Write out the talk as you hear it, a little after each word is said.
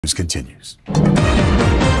News continues.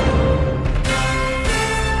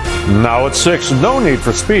 Now at 6, no need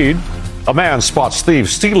for speed. A man spots thieves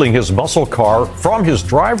stealing his muscle car from his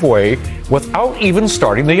driveway without even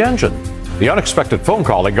starting the engine. The unexpected phone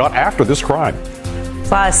call he got after this crime.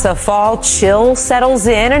 Plus, a fall chill settles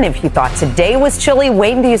in, and if you thought today was chilly,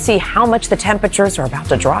 wait until you see how much the temperatures are about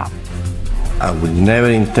to drop. I would never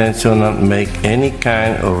intentionally make any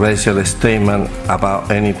kind of racial statement about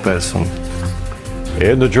any person.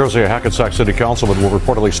 In New Jersey, a Hackensack City Councilman will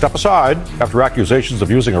reportedly step aside after accusations of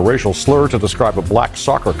using a racial slur to describe a black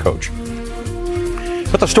soccer coach.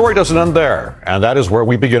 But the story doesn't end there, and that is where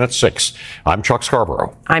we begin at 6. I'm Chuck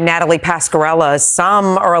Scarborough. I'm Natalie Pasquarella.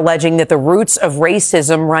 Some are alleging that the roots of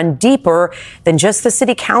racism run deeper than just the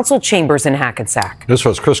city council chambers in Hackensack.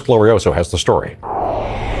 Newscast's Chris Glorioso has the story.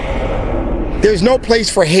 There's no place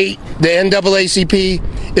for hate. The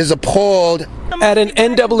NAACP is appalled. At an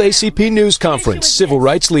NAACP news conference, civil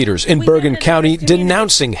rights leaders in Bergen County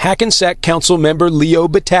denouncing Hackensack Council member Leo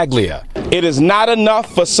Battaglia. It is not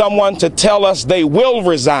enough for someone to tell us they will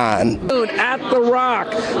resign. At the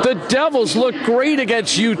Rock, the Devils look great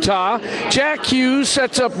against Utah. Jack Hughes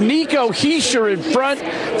sets up Nico Hischier in front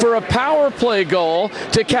for a power play goal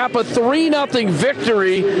to cap a 3-0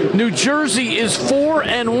 victory. New Jersey is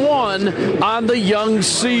 4-1 on the young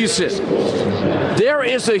season. There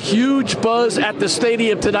is a huge buzz at the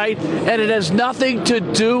stadium tonight, and it has nothing to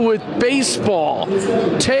do with baseball.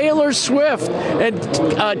 Taylor Swift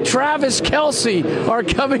and Travis Kelce are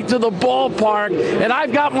coming to the ballpark, and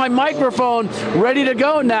I've got my microphone ready to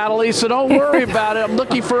go, Natalie, so don't worry about it. I'm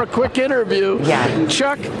looking for a quick interview. Yeah.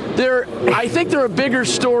 Chuck, I think they're a bigger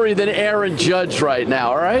story than Aaron Judge right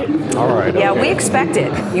now, all right? All right. Yeah, we expect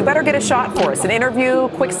it. You better get a shot for us. An interview,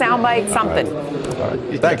 quick soundbite, something. All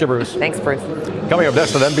right. Thank you, Bruce. Thanks, Bruce. Coming up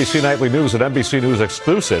next on NBC Nightly News and NBC News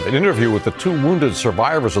Exclusive, an interview with the 2 wounded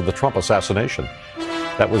survivors of the Trump assassination.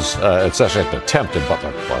 That was, it's actually an attempt in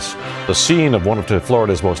Butler Plus. The scene of one of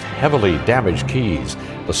Florida's most heavily damaged keys.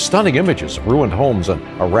 The stunning images of ruined homes and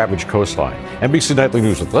a ravaged coastline. NBC Nightly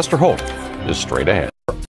News with Lester Holt is straight ahead.